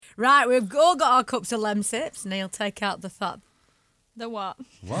Right, we've all got our cups of Lemsips. Neil, take out the thought. The what?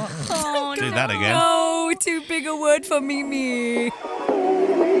 What? Oh, Do no. that again. Oh, too big a word for Mimi.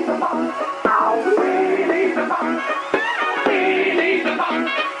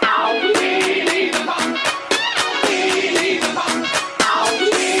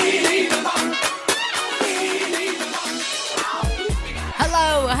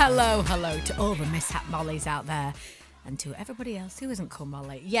 Hello to all the mishap Mollies out there and to everybody else who isn't called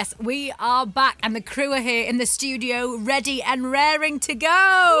Molly. Yes, we are back and the crew are here in the studio ready and raring to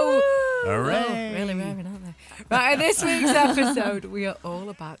go. Hooray. Oh, really raring, aren't they? Right, in this week's episode, we are all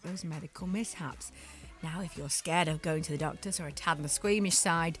about those medical mishaps. Now, if you're scared of going to the doctors or a tad on the squeamish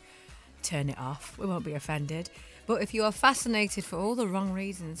side, turn it off. We won't be offended. But if you are fascinated for all the wrong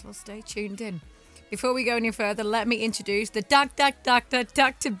reasons, well, stay tuned in. Before we go any further, let me introduce the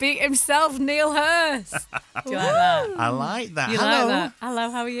doctor beat himself, Neil Hurst. Do you like that? I like that. You Hello. like that? Hello,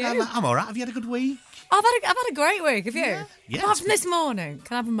 how are you? I'm all right. Have you had a good week? I've had a great week, have you? Yeah, Apart it's from this morning.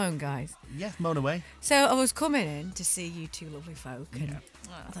 Can I have a moan, guys? Yeah, moan away. So I was coming in to see you two lovely folk, and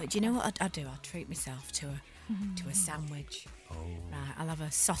I thought, do you know what I'd do? I'd treat myself to a sandwich. Oh. Right, I'll have a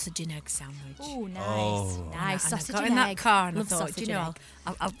sausage and egg sandwich. Oh, nice. Oh. Nice. And I Sausage got and in that egg. car and Love I thought, sausage do you know,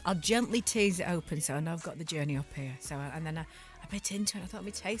 and egg. I'll gently tease it open so I know I've got the journey up here. So and then I bit into it. I thought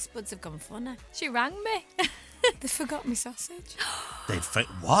my taste buds have gone funny. She rang me. They forgot my sausage.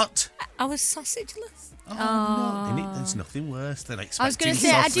 What? I was sausageless. Oh, no. There's nothing worse than expecting I was going to say,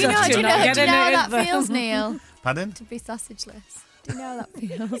 sausage. do you know You're not how getting it, that feels, Neil? Pardon? To be sausageless. Do you know how that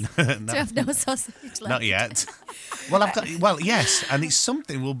feels? No, To have no sausage left. not yet. Well, yes, and it's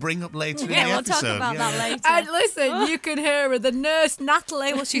something we'll bring up later in Yeah, the we'll episode. talk about that later. And listen, you can hear her, the nurse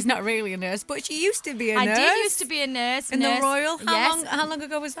Natalie. Well, she's not really a nurse, but she used to be a I nurse. did used to be a nurse. in the Royal. Yes. How long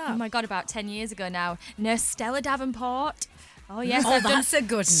ago was that? Oh my God, about 10 years ago now. Nurse Stella Davenport. Oh, yes. Oh, I've done- that's a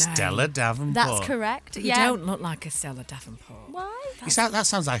good name. Stella Davenport. That's correct. You Yeah. don't look like a Stella Davenport. Why? That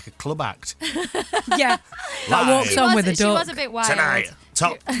sounds like a club act. Yeah. That Live walks on with a She duck. was a bit wild. Tonight,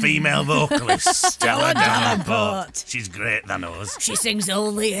 top female vocalist, Stella Davenport. Davenport. She's great, that knows. She sings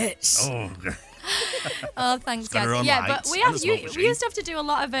all the hits. Oh, Oh, thanks, got her guys. own Yeah, lights but we and have a smoke machine. we used to have to do a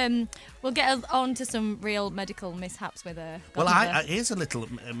lot of we'll get on to some real medical mishaps with her. well, here's a little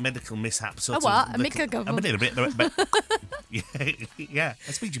medical mishap. Sort A what? Of A little- Mika Gobble? A bit, but yeah,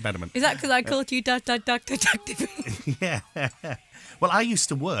 a speech impediment. Is that because I called you Doctor B? Yeah. Well, I used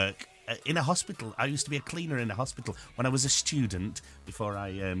to work in a hospital. I used to be a cleaner in a hospital when I was a student. Before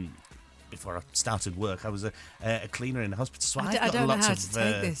I started work, I was a cleaner in a hospital. So I I've got don't know lots how of. to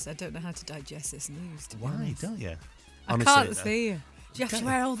take this. I don't know how to digest this news. To be Why honest. don't you? I Honestly, can't see you. Do you have to Okay.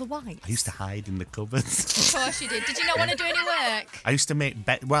 wear all the white? I used to hide in the cupboards. Of course you did. Did you not want to do any work? I used to make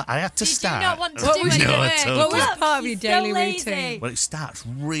well, I had to Did start. you not want to What do was any your- work? totally. What was Look, part of your he's daily so lazy. routine? Well, it starts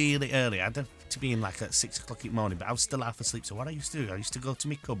really early. I'd have to be in like at 6 o'clock in the morning, but I was still half asleep. So what I used to do, I used to go to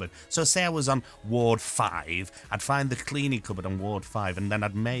my cupboard. So say I was on Ward 5, I'd find the cleaning cupboard on Ward 5, and then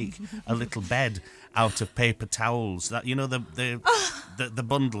I'd make a little bed out of paper towels. That the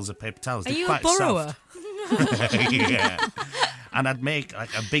bundles of paper towels. Are They're you a quite burrower? soft. Yeah. And I'd make like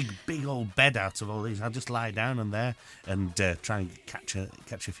a big old bed out of all these. I'd just lie down on there and try and catch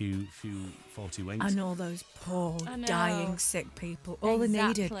a few 40 winks. And all those poor, I know. dying, sick people. All they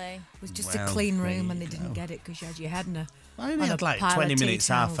needed Exactly. was just Well, a clean there room you and they didn't go. get it because you had your head in a I only on a had like pile 20 of tea minutes,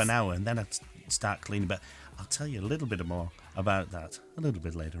 half an towels. hour, and then I'd start cleaning. But I'll tell you a little bit more about that a little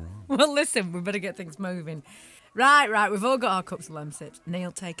bit later on. Well, listen, we better get things moving. Right, we've all got our cups of Lemsips.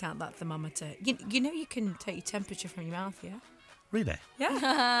 Neil, take out that thermometer. You know you can take your temperature from your mouth, yeah? Really?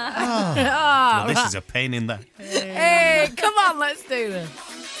 Yeah? Well, this is a pain in the... Hey, come on, let's do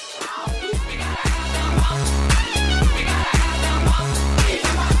this.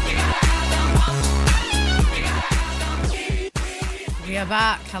 We are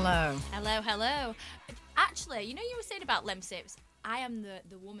back. Hello. Hello. Actually, you know you were saying about Lemsips. I am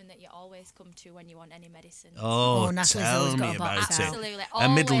the woman that you always come to when you want any medicine. Oh, Natalie's tell always got me a box about out. it. Absolutely. Her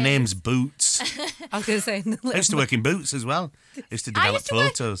middle always. name's Boots. I was going to say... I used to work in Boots as well. I used to I develop used to work-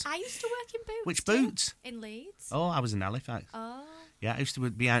 photos. I used to work in Boots. Which too. Boots? In Leeds. Oh, I was in Halifax. Oh. Yeah, I used to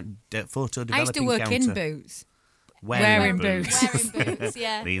be out photo developing I used to work counter. in boots. Wearing Wearing boots. Wearing boots,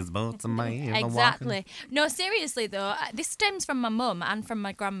 yeah. These boots are mine. I'm walking. Exactly. No, seriously though, this stems from my mum and from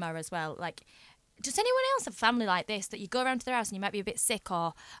my grandma as well. Like, does anyone else have family like this that you go around to their house and you might be a bit sick,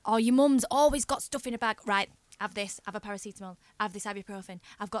 or your mum's always got stuff in her bag? Right, have this, have a paracetamol, have this ibuprofen.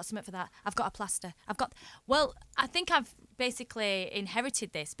 I've got something for that. I've got a plaster. Well, I think I've basically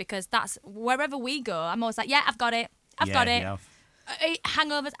inherited this because that's wherever we go. I'm always like, yeah, I've got it. I've got it. Yeah.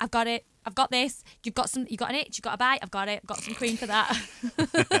 Hangovers, I've got it. I've got this. You got an itch, you got a bite, I've got it. I've got some cream for that.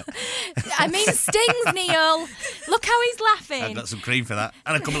 I mean, stings, Neil. Look how he's laughing. I've got some cream for that.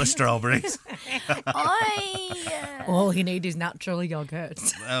 And a couple of strawberries. All you need is natural yogurt.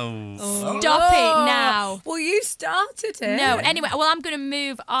 Oh. Stop it now. Well, you started it. No, anyway, well, I'm going to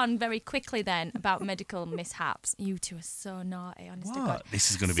move on very quickly then about medical mishaps. You two are so naughty, honest to God. What? This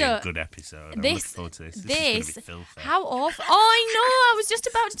is going to be a good episode. I'm looking forward to this. This is going to be filthy. How awful. Oh, I know. I was just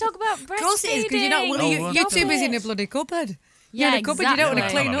about to talk about breastfeeding. Of course it is, because you're not willing. You're too busy in a bloody cupboard. Yeah, you're in a cupboard, you don't want to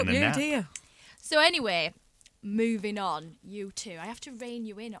exactly. clean up, I'm having a nap. do you? So anyway, moving on, you two. I have to rein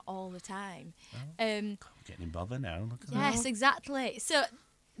you in all the time. I'm getting in bother now. Look at Yes, exactly. So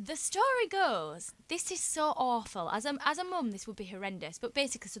the story goes, this is so awful. As a mum, this would be horrendous. But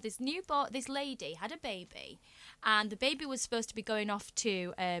basically, so this lady had a baby, and the baby was supposed to be going off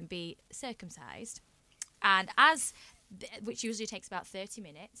to be circumcised, and which usually takes about 30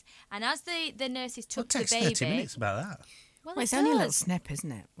 minutes. And as the nurses took What takes the baby, 30 minutes about that? well, Well, it's it only a little does. snip, isn't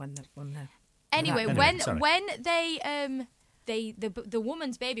it? When the Anyway, Anyway, sorry. when the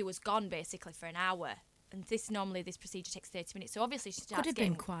woman's baby was gone basically for an hour, and this procedure takes 30 minutes. So obviously she starts could have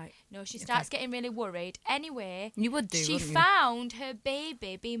getting been quite. no, she starts getting really worried. Anyway, You would do, she wouldn't you? found her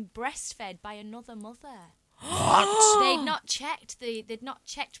baby being breastfed by another mother. What? They'd not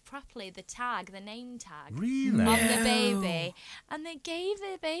checked properly the name tag Really? on the baby, and they gave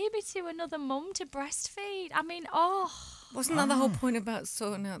the baby to another mum to breastfeed. I mean, Wasn't that the whole point about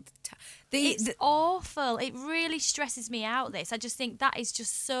sorting out the it's awful. It really stresses me out. This, I just think that is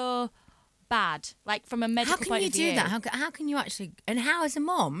just so bad. Like from a medical How can point you of view. do that? How can you actually? And how as a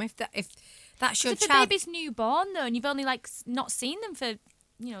mom, if that's your If the child? baby's newborn though, and you've only not seen them for,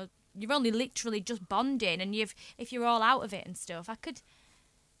 you're only literally just bonding, and if you're all out of it and stuff,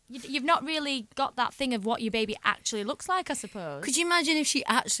 you've not really got that thing of what your baby actually looks like, I suppose. Could you imagine if she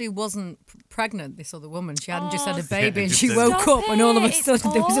actually wasn't pregnant, this other woman? She hadn't just had a baby and just she a- woke Stop up and all of a it,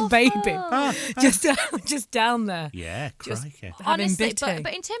 sudden there was a baby awful. just down there. Yeah, Just- crikey. Having Honestly, bitty.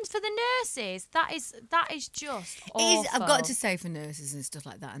 but in terms for the nurses, that is just It awful. is, I've got to say, for nurses and stuff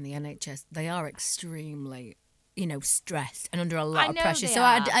like that in the NHS, they are extremely, stressed and under a lot I of know pressure. they So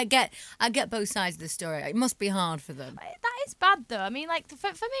are. I get both sides of the story. It must be hard for them. That is bad though. I mean, like for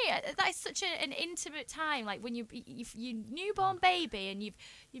me, that is such an intimate time. Like when you newborn baby and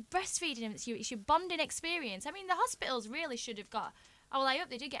you're breastfeeding him, it's your bonding experience. I mean, the hospitals really should have got. Oh, well, I hope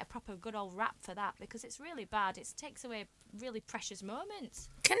they do get a proper good old rap for that, because it's really bad. It takes away really precious moments.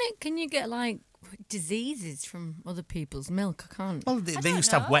 Can you get like diseases from other people's milk? I can't. Well, they don't used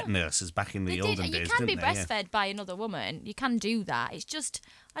to have know. wet nurses back in the olden You days, can be didn't they? Yeah. breastfed by another woman. You can do that. It's just,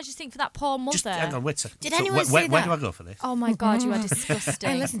 I just think for that poor mother. Just hang on, wait a second. Did So anyone see where that? do I go for this? Oh my God, you are disgusting.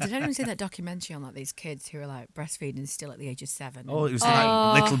 Hey, listen, did anyone see that documentary on like these kids who are like breastfeeding still at the age of 7? Oh, it was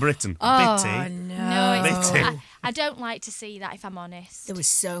like Little Britain. Oh, Bitty. no. No, Bitty. I don't like to see that, if I'm honest. There was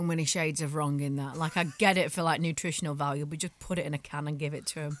so many shades of wrong in that. Like, I get it for like nutritional value, but just put it in a can and give it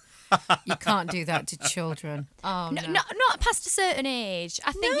to them. You can't do that to children. Oh, no. Not past a certain age.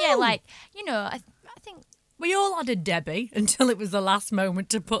 I think, No. I think We all had a Debbie until it was the last moment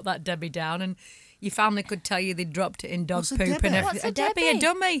to put that Debbie down, and your family could tell you they dropped it in dog What's a poop Debbie? and What's everything. a Debbie, Debbie? a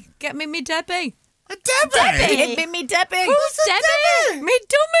dummy. Get me Debbie. A Debbie? Get me Debbie. Who's Debbie? Me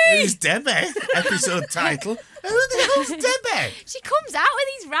dummy. Who's Debbie? Episode title. Who the hell's Debbie? She comes out with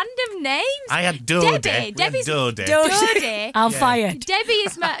these random names. I had Dodie. Debbie. Debbie's Dodie. Dodie. I'll fire it. Debbie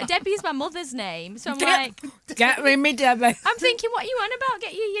is my mother's name. So I'm like, Get me Debbie. I'm thinking, what are you on about?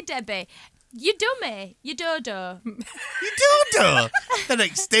 Get you Debbie. You dummy. You dodo. You Dodo. They're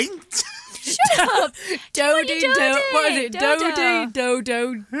extinct. Shut up. Dodie, Dodie. what is it? Dodo. Dodie,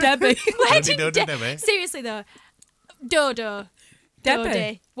 Dodo, Debbie. Where Dodie, did Dodo, Debbie. Seriously though. Dodo. Debbie.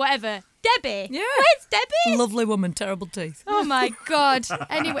 Dodie. Whatever. Debbie. Yeah. Where's Debbie? Lovely woman, terrible teeth. Oh my God.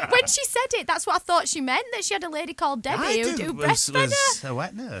 Anyway, when she said it, that's what I thought she meant, that she had a lady called Debbie I who did. breastfed her. Was a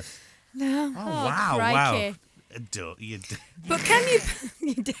wet nurse. No. Oh, wow, crikey. wow. But can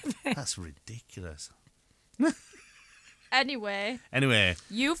you Debbie? That's ridiculous. Anyway, Anyway,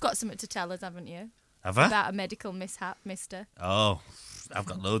 you've got something to tell us, haven't you? have I? About a medical mishap, mister. Oh, I've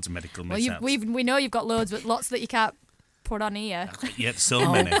got loads of medical Well, mishaps. we know you've got loads, but lots that you can't put on here. Yet so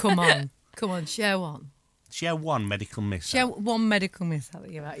Oh, many. come on, share one. Share one medical mishap. Share one medical mishap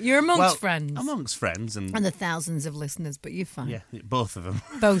that you've had. You're amongst friends. Amongst friends and And the thousands of listeners, but you're fine. yeah, both of them.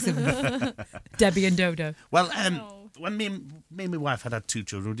 Both of them. Debbie and Dodo. Well, when me and my wife had 2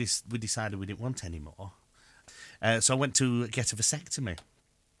 children, we decided we didn't want any more. So I went to get a vasectomy.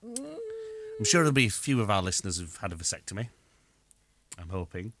 I'm sure there'll be a few of our listeners who've had a vasectomy. I'm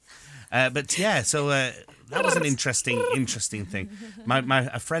hoping. But yeah, so that was an interesting thing.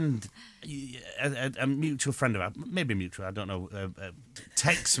 A friend, a mutual friend of ours, maybe mutual, I don't know,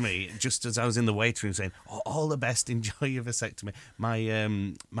 texts me just as I was in the waiting room saying, all the best, enjoy your vasectomy. My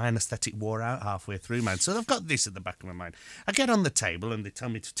anaesthetic wore out halfway through mine. So I've got this at the back of my mind. I get on the table and they tell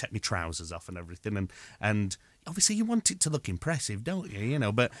me to take my trousers off and everything. And obviously you want it to look impressive, don't you? You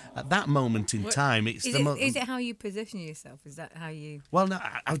know, but at that moment in time, it's Is it how you position yourself? Is that how you... Well, no,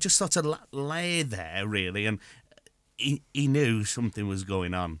 I just sort of lay there, really, and he knew something was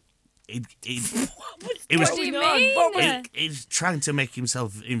going on. It was. What do you mean? He's trying to make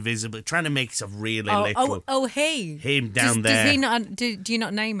himself invisible, trying to make himself really little. He. Him down there. Does he not? Do you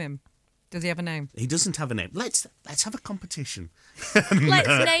not name him? Does he have a name? He doesn't have a name. Let's have a competition. Let's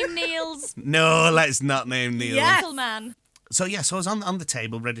name Niels. No, let's not name Neil. Yes. Little man. So I was on the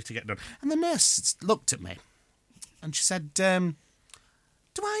table ready to get done, and the nurse looked at me, and she said, "Do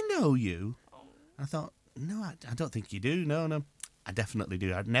I know you?" I thought, "No, I don't think you do. No, I definitely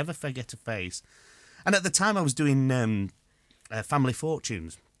do. I'd never forget a face." And at the time, I was doing Family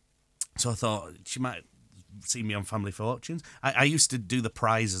Fortunes, so I thought she might see me on Family Fortunes. I used to do the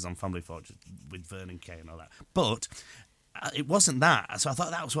prizes on Family Fortunes with Vernon Kay and all that, but it wasn't that. So I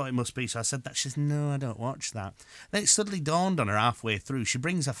thought that was what it must be. So I said that. She says, "No, I don't watch that." Then it suddenly dawned on her halfway through. She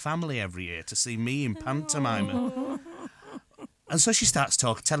brings her family every year to see me in pantomime. And so she starts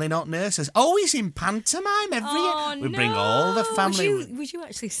telling out nurses, he's in pantomime every year. We bring all the family. Was you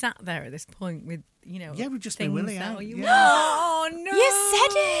actually sat there at this point with, Yeah, we'd just things been Willie out? out. You... Yeah. Oh, no. You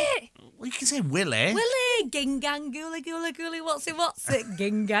said it. Well, you can say Willie. Willie, gingang, gooly, gooly, gooly, what's it?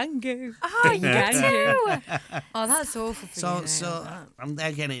 Gingangu. Oh, you too. Oh, that's awful for you. So I'm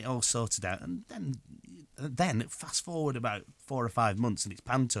there getting it all sorted out. And then fast forward about 4 or 5 months and it's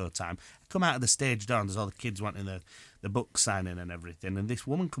panto time. I come out of the stage door and there's all the kids wanting the book signing and everything. And this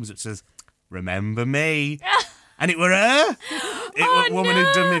woman comes up and says, "Remember me?" And it were her. It was a woman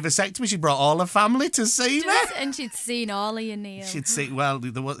who'd done my vasectomy. She brought all her family to see me. And she'd seen all of you, Neil. She'd see. Well,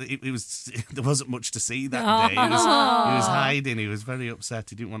 there wasn't much to see that day. He was hiding. He was very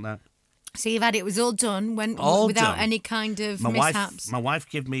upset. He didn't want that. So you've had it was all done All without done. any kind of My mishaps. wife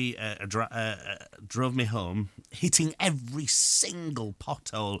gave me drove me home, hitting every single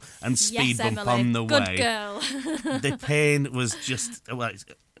pothole and speed bump Emily. on the Good way. girl. The pain was just it's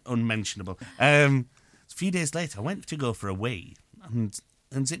unmentionable. A few days later, I went to go for a wee and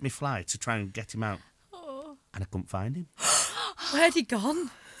zipped my fly to try and get him out, and I couldn't find him. Where'd he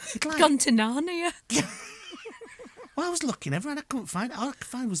gone? Gone to Narnia. Well, I was looking everywhere and I couldn't find it. All I could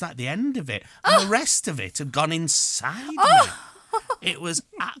find was like the end of it. And the rest of it had gone inside me. It was,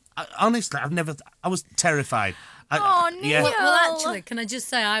 honestly, I was terrified. Neil. Well, actually, can I just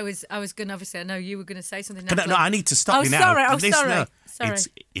say I was going to, obviously, I know you were going to say something. No, I need to stop you now. Sorry.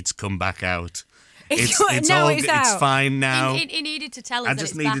 It's come back out. It's It's out. fine now. He needed to tell us I that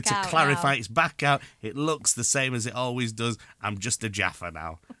just it's needed back to out clarify now. it's back out. It looks the same as it always does. I'm just a Jaffa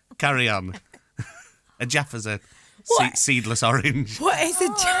now. Carry on. A Jaffa's a seedless orange. What is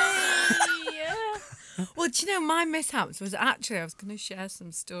it? Yeah. Well, do you know, my mishaps was actually, I was going to share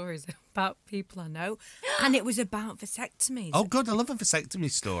some stories about people I know, and it was about vasectomies. Oh, good. I love a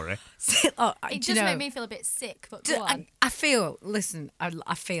vasectomy story. It does make me feel a bit sick, but go on. I feel. Listen, I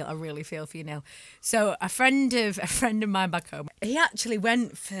really feel for you now. So a friend of mine back home, he actually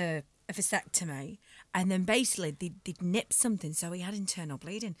went for a vasectomy, and then basically they'd nipped something, so he had internal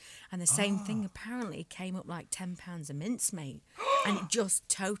bleeding, and the same thing apparently came up like £10 a mincemeat, and it just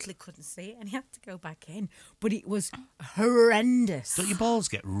totally couldn't see it, and he had to go back in, but it was horrendous. Don't your balls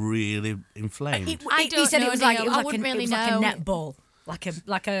get really inflamed? I He don't said know, it was like Neil. it was I like wouldn't it really was like a know. netball,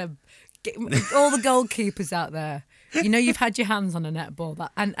 like a all the goalkeepers out there. You know, you've had your hands on a netball,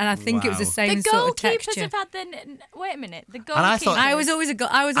 and I think it was the Wow. same The sort of goalkeepers texture. have had wait a minute. The goalkeepers. And I thought- I was always a goal.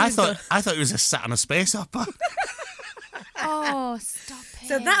 I thought it was a sat on a space opera. Oh, stop it.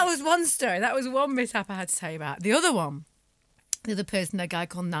 So that was one story. That was one mishap I had to tell you about. The other person, a guy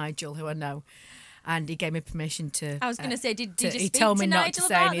called Nigel, who I know, and he gave me permission to. I was going to say, did you he speak told me to not Nigel to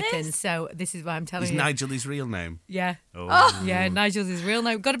say about anything. this? So this is why I'm telling Is you. Nigel his real name? Yeah. Oh. Yeah, Nigel's his real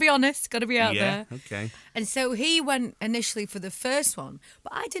name. Got to be honest. Got to be out Yeah, there. okay. And so he went initially for the first one,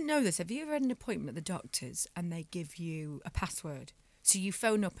 but I didn't know this. Have you ever had an appointment at the doctor's and they give you a password? So you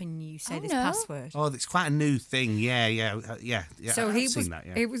phone up and you say this no. password. Oh, it's quite a new thing. Yeah. So I've he seen was that,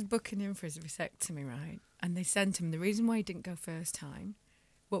 yeah. he was booking in for his vasectomy, right? And they sent him. The reason why he didn't go first time,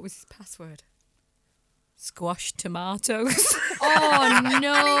 what was his password? Squash tomatoes. Oh,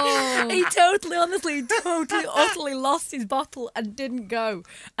 no. He totally, honestly, utterly lost his bottle and didn't go.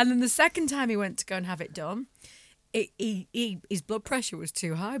 And then the second time he went to go and have it done, his blood pressure was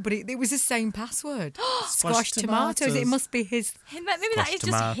too high, but it was the same password. Squash tomatoes. It must be his. Maybe that is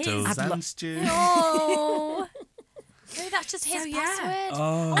just his. Tomatoes I'd and stew. Oh. Maybe that's just his So, yeah. password.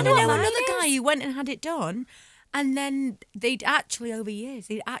 Oh. And I know What another that guy is? who went and had it done, and then over years,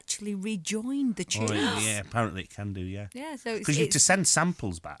 they'd actually rejoined the tubes. Yeah, apparently it can do, yeah. Yeah, so Because you have to send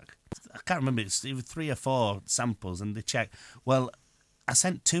samples back. I can't remember, it's either 3 or 4 samples, and they check. Well, I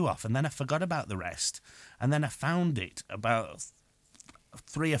sent 2 off, and then I forgot about the rest. And then I found it about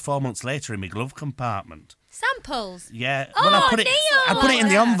 3 or 4 months later in my glove compartment. Samples. Yeah. Oh, well, I put it in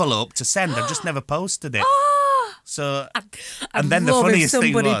the Neil! envelope to send. I just never posted it. Oh, So, I'd and then the love funniest if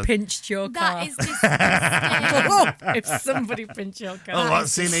thing somebody was, pinched your car. that is disgusting. Oh, if somebody pinched your car. oh,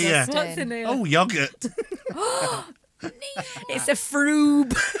 what's in here? disgusting. What's in here? Oh, yogurt. It's a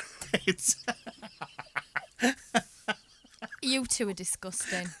froob. It's You two are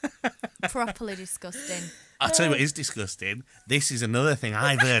disgusting. Properly disgusting. I'll tell you what is disgusting. This is another thing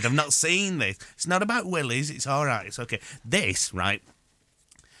I've heard. I've not seen this. It's not about willies. It's all right. It's okay. This, right,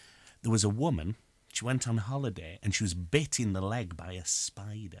 there was a woman. She went on holiday and she was bit in the leg by a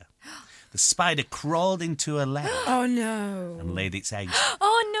spider. The spider crawled into her leg Oh no. and laid its eggs.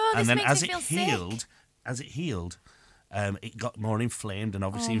 Oh no, this And then makes as me it feel healed, sick. it got more inflamed and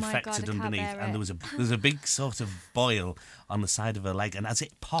obviously Oh my infected God, I can't underneath. bear And it. there was a big sort of boil on the side of her leg. And as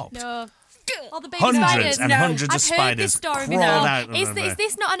it popped, No. All the baby hundreds spiders. and No. hundreds I've of heard this spiders story crawled before. out of Is her.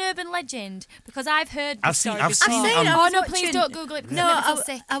 this not an urban legend? Because I've heard this I've story seen before. it on- Oh I no, was please watching- don't Google it because No, it makes me feel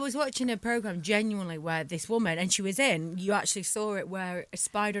sick. I was watching a program genuinely where this woman, and she was in. You actually saw it where a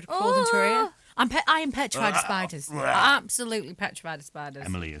spider had crawled into her ear. I am petrified of spiders. Absolutely petrified of spiders.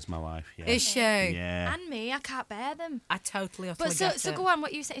 Emily is my wife. Yeah. Is she? Yeah. And me, I can't bear them. I totally utterly But so get it. go on,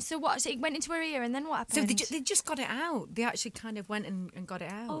 what you say? So what? So it went into her ear, and then what So happened? they just got it out. They actually kind of went and got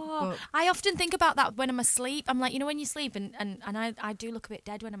it out. Oh, But I often think about that when I'm asleep. I'm like, you know, when you sleep, and I do look a bit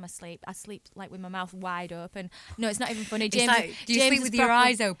dead when I'm asleep. I sleep like with my mouth wide open. No, it's not even funny. it's James, like, do you James sleep is with your proper-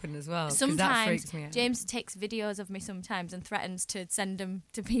 eyes open as well? 'Cause that Sometimes freaks me out. James takes videos of me sometimes and threatens to send them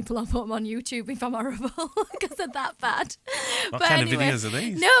to people or put them on YouTube if I'm horrible because they're that bad. What But kind anyway, of videos are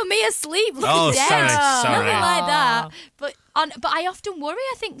these? No, me asleep. Looking Oh, dead. sorry. Nothing like that. Aw. But I often worry.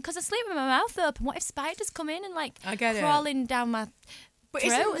 I think because I sleep with my mouth open. What if spiders come in and like I get it. crawling down my But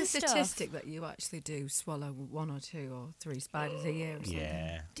throat isn't the and stuff? statistic that you actually do swallow 1 or 2 or 3 spiders a year or something?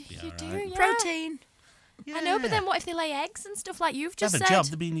 Yeah. You do, right. yeah. Protein. Yeah. I know, but then what if they lay eggs and stuff like you've They'd just have a said? job.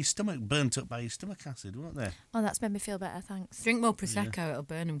 They'd be in your stomach, burnt up by your stomach acid, won't they? Oh, that's made me feel better. Thanks. Drink more Prosecco, it'll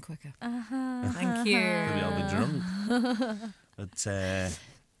burn them quicker. Uh-huh. Thank you. Maybe I'll be drunk. But Yeah,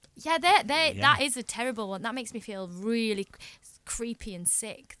 Yeah. that is a terrible one. That makes me feel really creepy and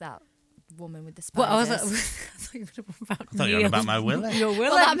sick. That woman with the What spiders. I thought you were about I thought you were on about my Willie. Your Willie.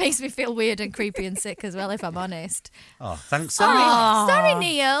 Well, that makes me feel weird and creepy and sick as well, if I'm honest. Oh, thanks. Sorry, Aw. sorry,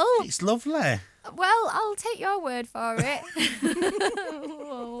 Neil. It's lovely. Well, I'll take your word for it.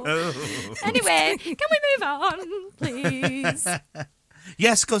 Oh. Anyway, can we move on, please?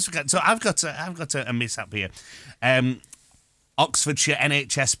 Yes, of course we can. So I've got a mishap here. Oxfordshire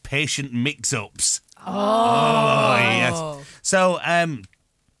NHS patient mix-ups. Oh yes. So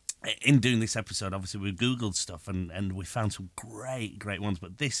in doing this episode, obviously we Googled stuff and we found some great ones.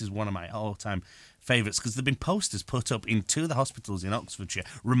 But this is one of my all-time favourites because there've been posters put up in 2 of the hospitals in Oxfordshire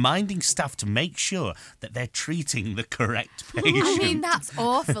reminding staff to make sure that they're treating the correct patient. I mean, that's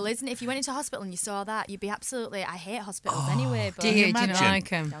awful, isn't it? If you went into hospital and you saw that, you'd be absolutely... I hate hospitals anyway, but... Do you not imagine? like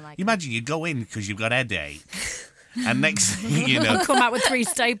them? Don't like You imagine you go in because you've got a headache, and next thing you know, Come out with 3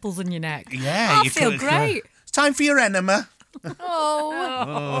 staples in your neck. yeah, I you feel could- great. It's time for your enema.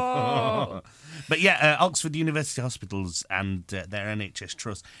 Oh. But yeah, Oxford University Hospitals and their NHS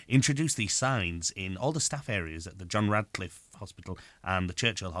Trust introduced these signs in all the staff areas at the John Radcliffe Hospital and the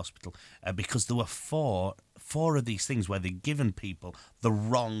Churchill Hospital because there were four of these things where they'd given people the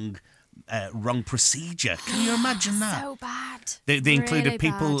wrong procedure. Can you imagine that? So bad. They included Really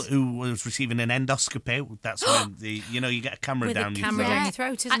people bad. who was receiving an endoscopy. That's when you get a camera With a down your camera throat. down your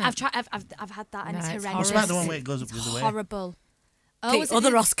throat, isn't I've it? tried. I've had that, and No, it's it's horrendous. What's about the one where it goes up the It's other way? horrible. The is it-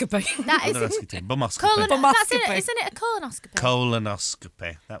 otheroscopy. That is Other it. oscopy, bumoscopy. That's it, Bumoscopy. isn't it? A colonoscopy.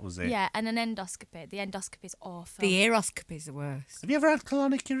 Colonoscopy. That was it. Yeah, and an endoscopy. The endoscopy is awful. The earoscopy's the worst. Have you ever had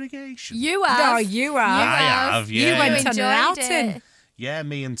colonic irrigation? You have. Oh, you have. I have, You yeah. went on an enjoyed outing. it. Yeah,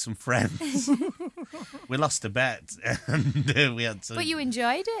 me and some friends. we lost a bet, and we had to. But you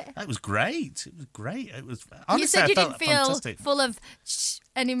enjoyed it. It was great. It was great. It was. You Honestly, said you I felt didn't feel fantastic. full of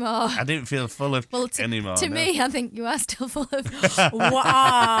anymore. I didn't feel full of anymore. To no. me, I think you are still full of.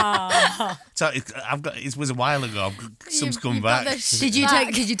 Wow. So it was a while ago. Some's come you've got back. the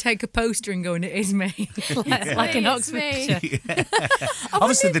Did you take a poster and go, and it is me? like an It's Oxford me. picture.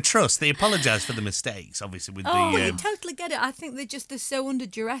 Obviously, the trust. They apologise for the mistakes. Obviously, with Oh, the. you totally get it. I think they're so under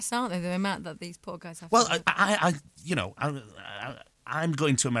duress, aren't they? The amount that these poor guys have. Well, to do. I'm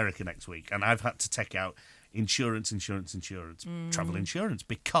going to America next week, and I've had to take out insurance, travel insurance,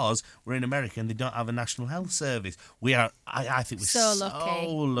 because we're in America and they don't have a national health service. We are, I think we're So so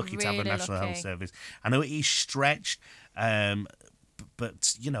lucky. to have a Really national health lucky. service. I know it is stretched,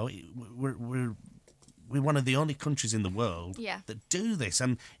 but we're one of the only countries in the world Yeah. that do this,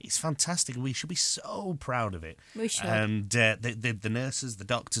 and it's fantastic. We should be so proud of it. We should. And the nurses, the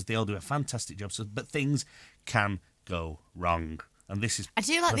doctors, they all do a fantastic job. But things can go wrong, and this is. I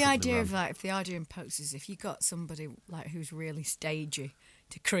do like the perfectly idea wrong. of like if they are doing posters, if you got somebody like who's really stagey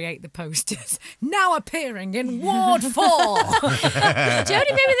to create the posters, now appearing in Ward 4. Jodie,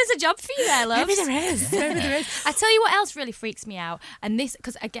 maybe there's a job for you there, love. Maybe there is. Maybe there is. I tell you what else really freaks me out, and this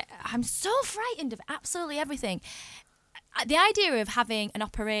because I'm so frightened of absolutely everything. The idea of having an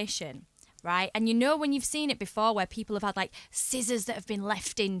operation, right? And when you've seen it before, where people have had like scissors that have been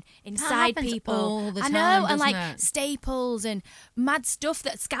left inside happens people. all the I time, know, and doesn't like it? staples and mad stuff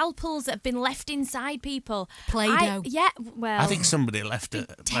scalpels that have been left inside people. Play-Doh. Well, I think somebody left a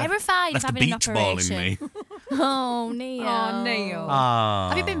terrified left of a having an beach ball in me. operation. Oh, Neil. Oh, Neil.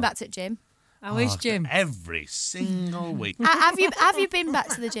 Have you been back to the gym? I wish Jim. Every single week. Have you been back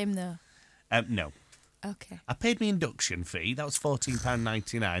to the gym though? No. Okay. I paid my induction fee. That was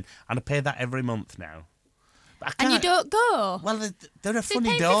 £14.99, and I pay that every month now. But I And you can't- don't go? Well, there are So you're funny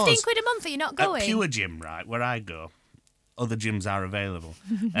paying doors. 15 quid a month, are you not going? At Pure Gym, right, where I go, other gyms are available.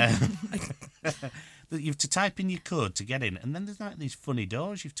 You have to type in your code to get in, and then there's like these funny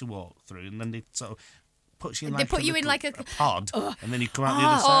doors you have to walk through, and then they sort of puts you in They like put a you in little- like a- pod, and then you come out the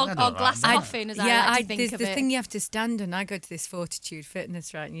other side. I Or don't glass like that. coffin, as I like to think there's of the it. thing you have to stand on. I go to this Fortitude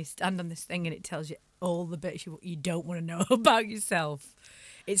Fitness, right, and you stand on this thing, and it tells you all the bits you don't want to know about yourself.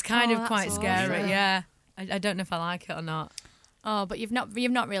 It's kind Oh, of that's quite scary. awful. Yeah, I don't know if I like it or not. Oh, but you've not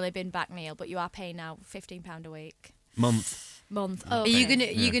really been back, Neil, but you are paying now £15 a week. Month. Month. Oh, Are you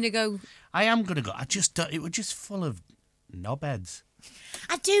gonna go? I am gonna go. I just don't, it was just full of knobheads.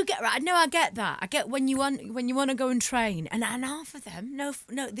 I do get right. No, I get that. I get when you want to go and train, and half of them, no,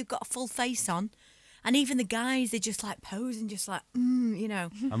 they've got a full face on, and even the guys, they're just like posing, just like, you know.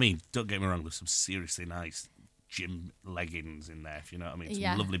 I mean, don't get me wrong, there's some seriously nice gym leggings in there, if you know what I mean. Some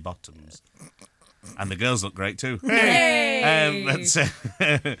Yeah. lovely bottoms. And the girls look great too. Hey! So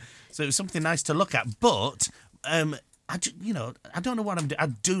it was something nice to look at. But I don't know what I'm doing. I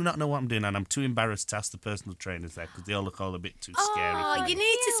do not know what I'm doing, and I'm too embarrassed to ask the personal trainers there because they all look all a bit too scary. Oh, for You me.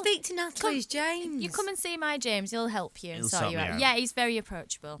 need to Neil, speak to Natalie's James. You come and see my James. He'll help you and He'll sort sort you me out. out. Yeah, he's very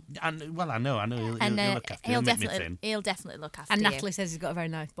approachable. And, well, I know. He'll And look after me. He'll make me thin. he'll definitely look after And you. Natalie says he's got a very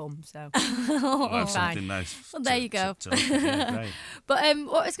nice bum, so. Well, fine. something nice. Well, there you go. to look at. Yeah, great. But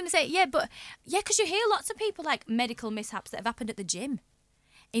what I was going to say, because you hear lots of people like medical mishaps that have happened at the gym.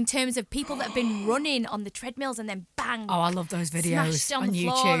 In terms of people that have been running on the treadmills and then bang. Oh, I love those videos Smashed on on the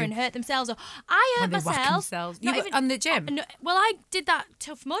floor YouTube. and hurt themselves. Or I hurt When they whack myself. themselves. Not You were on the gym? Well, I did that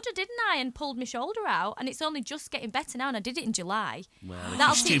Tough Mudder, didn't I? And pulled my shoulder out. And it's only just getting better now. And I did it in July. Well, if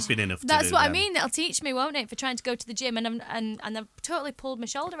That'll you're teach- stupid enough to That's do what I that. mean. That'll teach me, won't it, for trying to go to the gym. And I've totally pulled my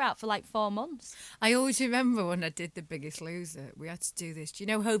shoulder out for like 4 months. I always remember when I did The Biggest Loser, we had to do this. Do you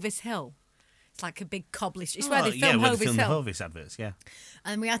know Hovis Hill? It's like a big cobblish. It's where they film where Hovis they film the Hill. Hovis adverts, yeah.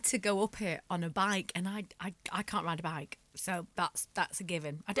 And we had to go up it on a bike, and I can't ride a bike, so that's a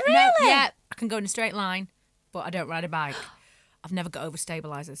given. I don't know. Really? Yeah, I can go in a straight line, but I don't ride a bike. I've never got over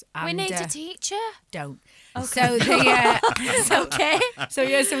stabilizers. We and, need a teacher. Don't. So Okay. so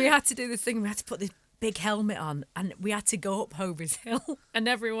we had to do this thing. We had to put this big helmet on, and we had to go up Hovis Hill, and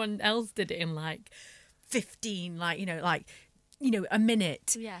everyone else did it in like 15, a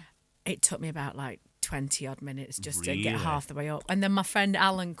minute. Yeah. It took me about like 20 odd minutes just to Really? get half the way up. And then my friend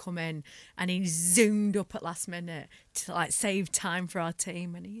Alan come in and he zoomed up at last minute to like save time for our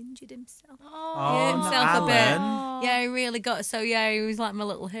team, and he injured himself. He hurt himself a bit. Alan. Yeah, he really got he was like my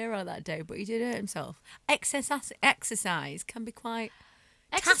little hero that day, but he did hurt himself. Exercise can be quite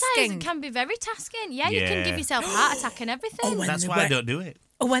Exercise tasking. can be very tasking. Yeah, you can Yeah. give yourself a heart attack and everything. when That's the why I wet- don't do it.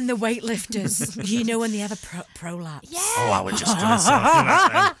 Or when the weightlifters, when they have a prolapse. Yeah. Oh, I was just going to say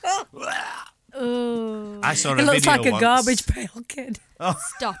that. Oh, I saw a It looks video like a once. garbage pail kid.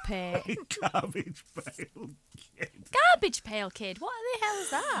 stop it. Garbage pail. Garbage Pail Kid. What the hell is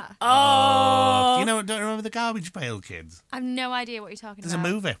that? Oh, don't you remember the Garbage Pail Kids? I've no idea what you're talking There's a about.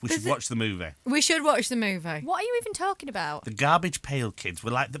 movie. We should watch the movie. We should watch the movie. What are you even talking about? The Garbage Pail Kids were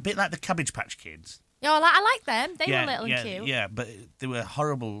like the bit like the Cabbage Patch Kids. Oh, I like them. They were little yeah, and cute. Yeah, but they were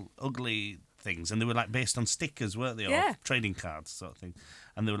horrible, ugly things, and they were like based on stickers, weren't they? Or Yeah. trading cards, sort of thing.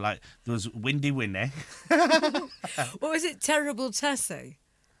 And they were like, there was Windy Winnie, What was it? Terrible Tessie?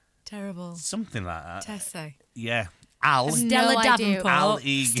 Terrible something like that. Tessie. Yeah. Al. No Stella idea. Davenport. Al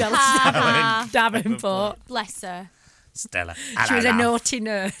Egan. Stella Davenport. Bless her. Stella. She was a naughty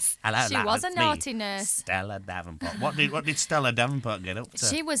nurse. She was a naughty nurse. Stella Davenport. What did Stella Davenport get up to?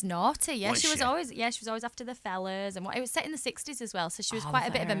 She was naughty, yeah. Was She was she? always after the fellas, and it was set in the 60s as well, so she was Oh, quite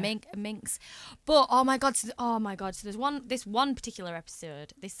a bit of a very. minx. But oh my god, so there's this one particular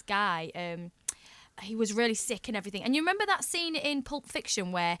episode. This guy, he was really sick and everything. And you remember that scene in Pulp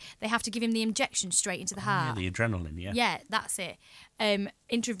Fiction where they have to give him the injection straight into the heart? Yeah, the adrenaline, yeah. Yeah, that's it.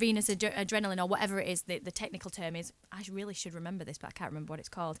 Intravenous adrenaline, or whatever it is, the technical term is. I really should remember this, but I can't remember what it's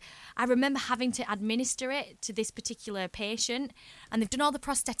called. I remember having to administer it to this particular patient, and they've done all the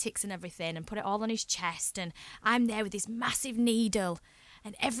prosthetics and everything and put it all on his chest, and I'm there with this massive needle,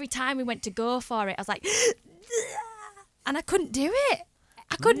 and every time we went to go for it, I was like, and I couldn't do it.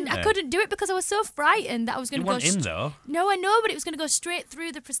 I couldn't do it because I was so frightened that I was going You to go. weren't in, though. No, I know, but it was going to go straight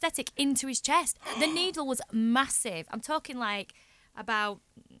through the prosthetic into his chest. The needle was massive. I'm talking like about,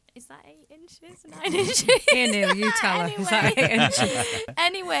 is that 8 inches, 9 inches? Here, Neil, you tell her. Is that 8 inches?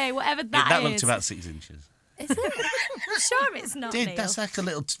 Anyway, whatever that That is. looked about 6 inches. Is it? Sure, it's not. Dude, Neil. that's like a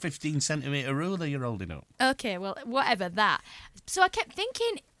little 15-centimetre ruler you're holding up. Okay, well, whatever that. So I kept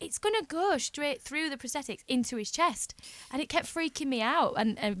thinking it's going to go straight through the prosthetics into his chest. And it kept freaking me out.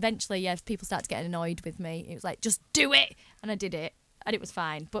 And eventually, yeah, people started getting annoyed with me. It was like, just do it. And I did it. And it was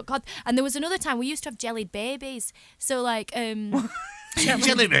fine. But God, and there was another time we used to have jellied babies. So like,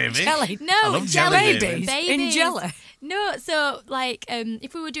 Jelly baby. Jelly. no, I love jelly babies. babies. In jelly? No, so like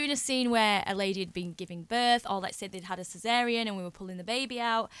if we were doing a scene where a lady had been giving birth, or let's say they'd had a cesarean and we were pulling the baby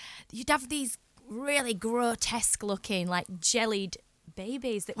out, you'd have these really grotesque looking, like jellied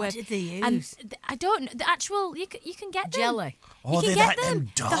babies that were. What did they And use? I don't. The actual you can get them. Jelly. Oh, You they're can get like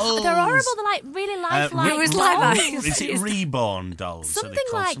them They're dolls. horrible. They're like really lifelike. It was like that. dolls. Is it reborn dolls? Are they Something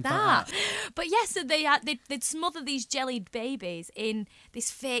called like something that. But yes, so they'd smother these jellied babies in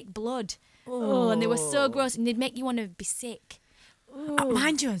this fake blood. Oh, and they were so gross, and they'd make you want to be sick.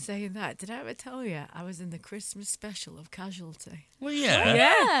 Mind you, on saying that, did I ever tell you I was in the Christmas special of Casualty? Well, yeah.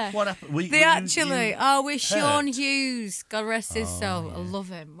 Yeah. What happened? They actually, with Sean hurt? Hughes, God rest his soul. I love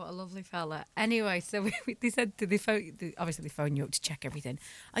him. What a lovely fella. Anyway, so they said, obviously they phone you up to check everything.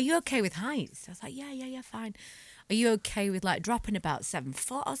 Are you okay with heights? I was like, yeah, fine. Are you okay with like dropping about 7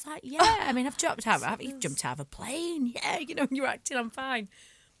 foot? I was like, yeah. I mean, I've jumped out of a plane. Yeah, you're acting, I'm fine.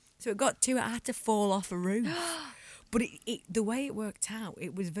 So it got to it, I had to fall off a roof. But the way it worked out,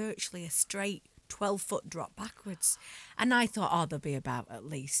 it was virtually a straight 12-foot drop backwards. And I thought, there'll be about at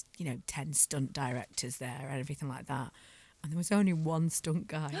least, 10 stunt directors there and everything like that. And there was only one stunt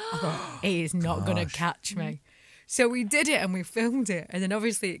guy. I thought, he is not going to catch me. So we did it and we filmed it. And then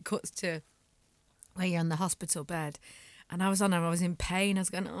obviously it cuts to where you're on the hospital bed. And I was in pain. I was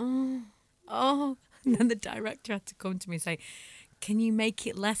going, oh. And then the director had to come to me and say, can you make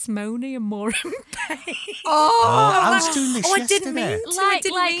it less moany and more in pain? I was doing this I yesterday. didn't mean to. I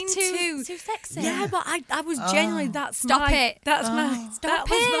didn't mean to. Too sexy. Yeah, but I was genuinely, that's Stop my, it. That's my, Stop that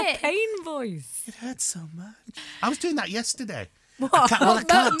was my it. pain voice. It hurt so much. I was doing that yesterday. What? I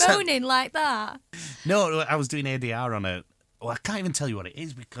can't tell. Moaning like that. No, I was doing ADR on a. Well, I can't even tell you what it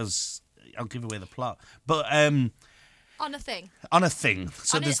is because I'll give away the plot. But On a thing. on a thing.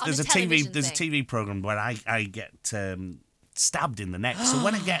 So On a there's a TV television there's a thing. TV program where I get stabbed in the neck. So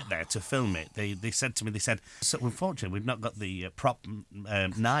when I get there to film it, they said to me, so unfortunately we've not got the prop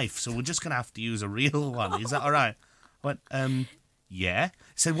knife, so we're just gonna have to use a real one. Is that all right? I went, yeah.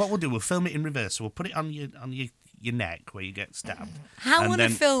 So what we'll do, we'll film it in reverse. So we'll put it on your neck where you get stabbed. How And on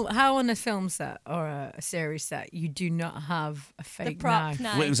then- a film set or a series set you do not have a fake prop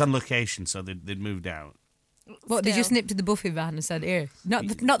knife? Well, it was on location, so they'd moved out. What, they just Still. nipped to the Buffy van and said, here, not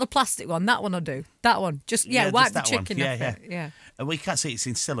the plastic one, that one I'll do. That one. Just wipe just the that one. chicken off it. Yeah. We can't see it's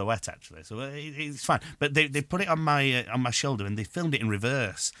in silhouette actually, so it's fine. But they put it on my shoulder and they filmed it in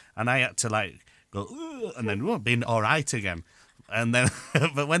reverse, and I had to like go "Ugh," and then being all right again. And then,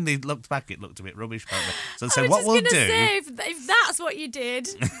 but when they looked back, it looked a bit rubbish. So they I said, was what just we'll gonna do. say, if that's what you did,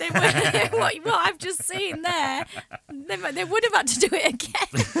 they would, what I've just seen there, they would have had to do it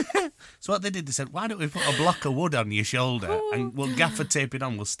again. So what they did, they said, why don't we put a block of wood on your shoulder and we'll gaffer tape it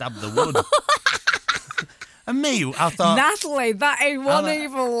on, we'll stab the wood. And me, I thought... Natalie, that ain't one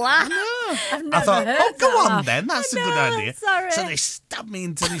evil laugh. I thought, oh, go on then, that's a good idea. Sorry. So they stabbed me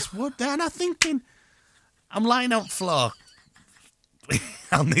into this wood there, and I'm thinking, I'm lying on the floor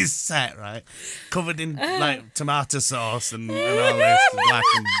on this set, right, covered in like tomato sauce and all this, black,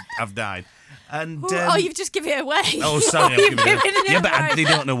 and I've died. And Oh, you've just given it away. oh, sorry, I've given it away. given it Yeah, but away. they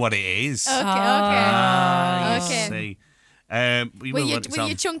don't know what it is. Okay. You Okay. see. We With will your, want it with on.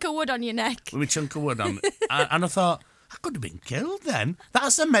 your chunk of wood on your neck. With a chunk of wood on. And I thought, I could have been killed then.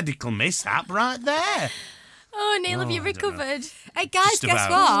 That's a medical mishap right there. Oh, Neil, have you I don't know. recovered? Hey guys, Just guess about.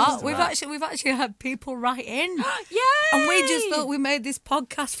 what? Just We've about. actually had people write in, Yay! and we just thought we made this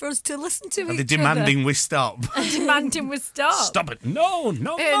podcast for us to listen to And each they're demanding we stop. other. Demanding we stop. Stop it. No,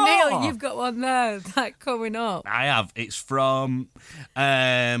 no Hey, more. Neil, you've got one there, like coming up. I have. It's from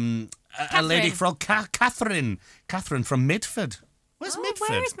a lady from Catherine. Catherine from Midford. Where's Midford?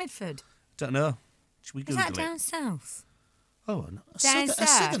 Where is Midford? Don't know. Should we Is Google that it? down south? Oh, no. A Down Southern south?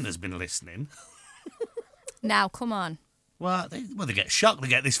 Southerner's been listening. Now, come on. Well, they get shocked. They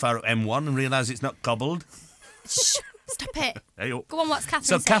get this far up M1 and realise it's not cobbled. Shh, stop it. Hey, up. Go on, what's Catherine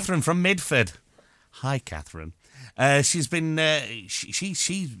So saying? Catherine from Midford. Hi, Catherine. She's been she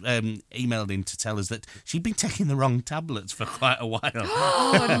emailed in to tell us that she'd been taking the wrong tablets for quite a while.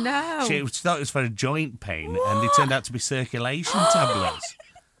 Oh no! She thought it was for a joint pain, and they turned out to be circulation tablets.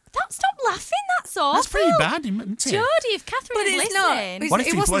 Stop laughing, that's awful. That's pretty bad, isn't it? Jodie, if Catherine But is it's not. listening. It's- What if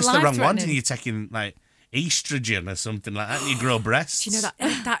it you wasn't press the wrong ones life-threatening. and you're taking like estrogen or something like that, and you grow breasts? Do you know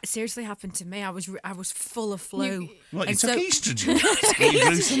that seriously happened to me? I was full of flu. What, you And took so- estrogen? And you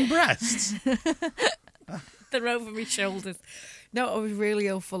grew some breasts? They're over my shoulders. No, I was really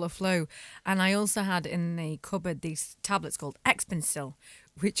ill, full of flu, and I also had in the cupboard these tablets called Expensil,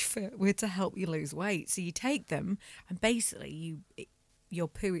 which were to help you lose weight. So you take them, and basically your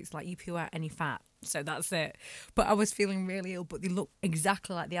poo, it's like you poo out any fat. So that's it. But I was feeling really ill, but they look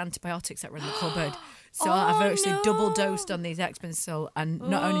exactly like the antibiotics that were in the cupboard. So I've actually double dosed on these Expensil, and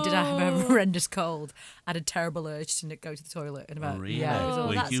not only did I have a horrendous cold, I had a terrible urge to go to the toilet. And about Really? yeah, it was all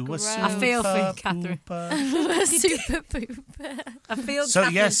Were that's you a gross. super I feel for you, Catherine. pooper? Super poop. I feel. So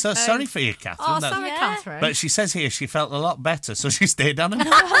Catherine, yes, so sorry for you, Catherine. Oh, That- sorry, Yeah. Catherine. But she says here she felt a lot better, so she stayed on it.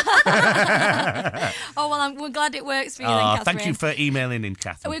 Oh, well, we're glad it works for you then, Oh, Catherine. thank you for emailing in,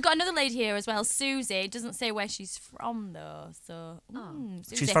 Catherine. We've got another lady here as well, Susie. It doesn't say where she's from, though. So,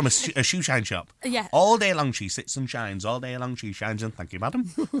 Susie. She's from a shoe shine shop. Yeah. All day long she sits and shines. All day long she shines, and thank you,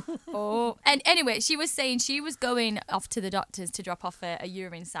 madam. Oh, and anyway, she was saying she was going off to the doctors to drop off a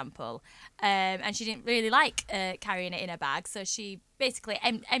urine sample, and she didn't really like carrying it in her bag, so she basically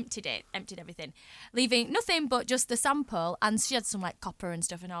emptied everything, leaving nothing but just the sample. And she had some like copper and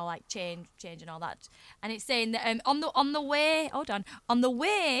stuff and all like change and all that. And it's saying that on the way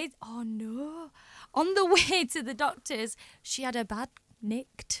to the doctors, she had her bag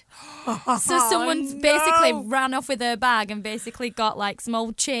nicked. So someone's basically ran off with her bag and basically got like some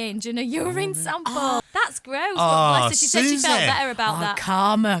old change and a urine sample. That's gross. But Oh, bless her, she said she felt Susie. better about that.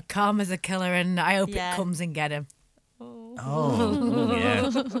 Karma's a killer, and I hope Yeah. it comes and get him. Oh, yeah.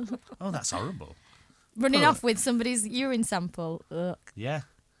 Oh, that's horrible. Running off with somebody's urine sample. Ugh. Yeah.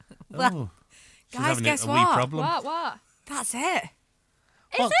 Well, Oh. She's guys, having guess a wee what? problem. What? That's it.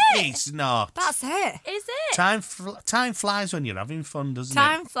 Well, it's not. That's it. Is it? Time flies when you're having fun, doesn't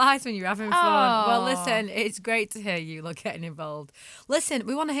Time flies when you're having fun. Well, Oh. listen, it's great to hear you getting involved. Listen,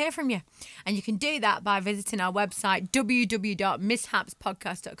 we want to hear from you. And you can do that by visiting our website,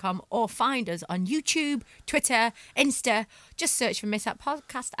 www.mishapspodcast.com, or find us on YouTube, Twitter, Insta. Just search for Mishap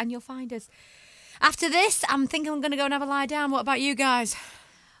Podcast and you'll find us. After this, I'm thinking I'm going to go and have a lie down. What about you guys?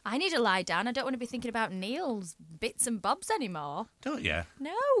 I need to lie down. I don't want to be thinking about Neil's bits and bobs anymore. it? Don't you?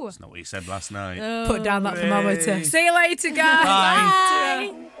 No. That's not what you said last night. Put down that Hey. thermometer. See you later, guys.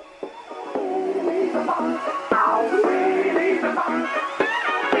 Bye. Bye.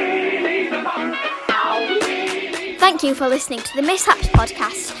 Thank you for listening to the Mishaps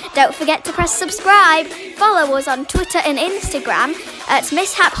podcast. Don't forget to press subscribe. Follow us on Twitter and Instagram at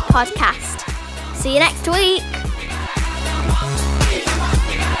Mishaps Podcast. See you next week.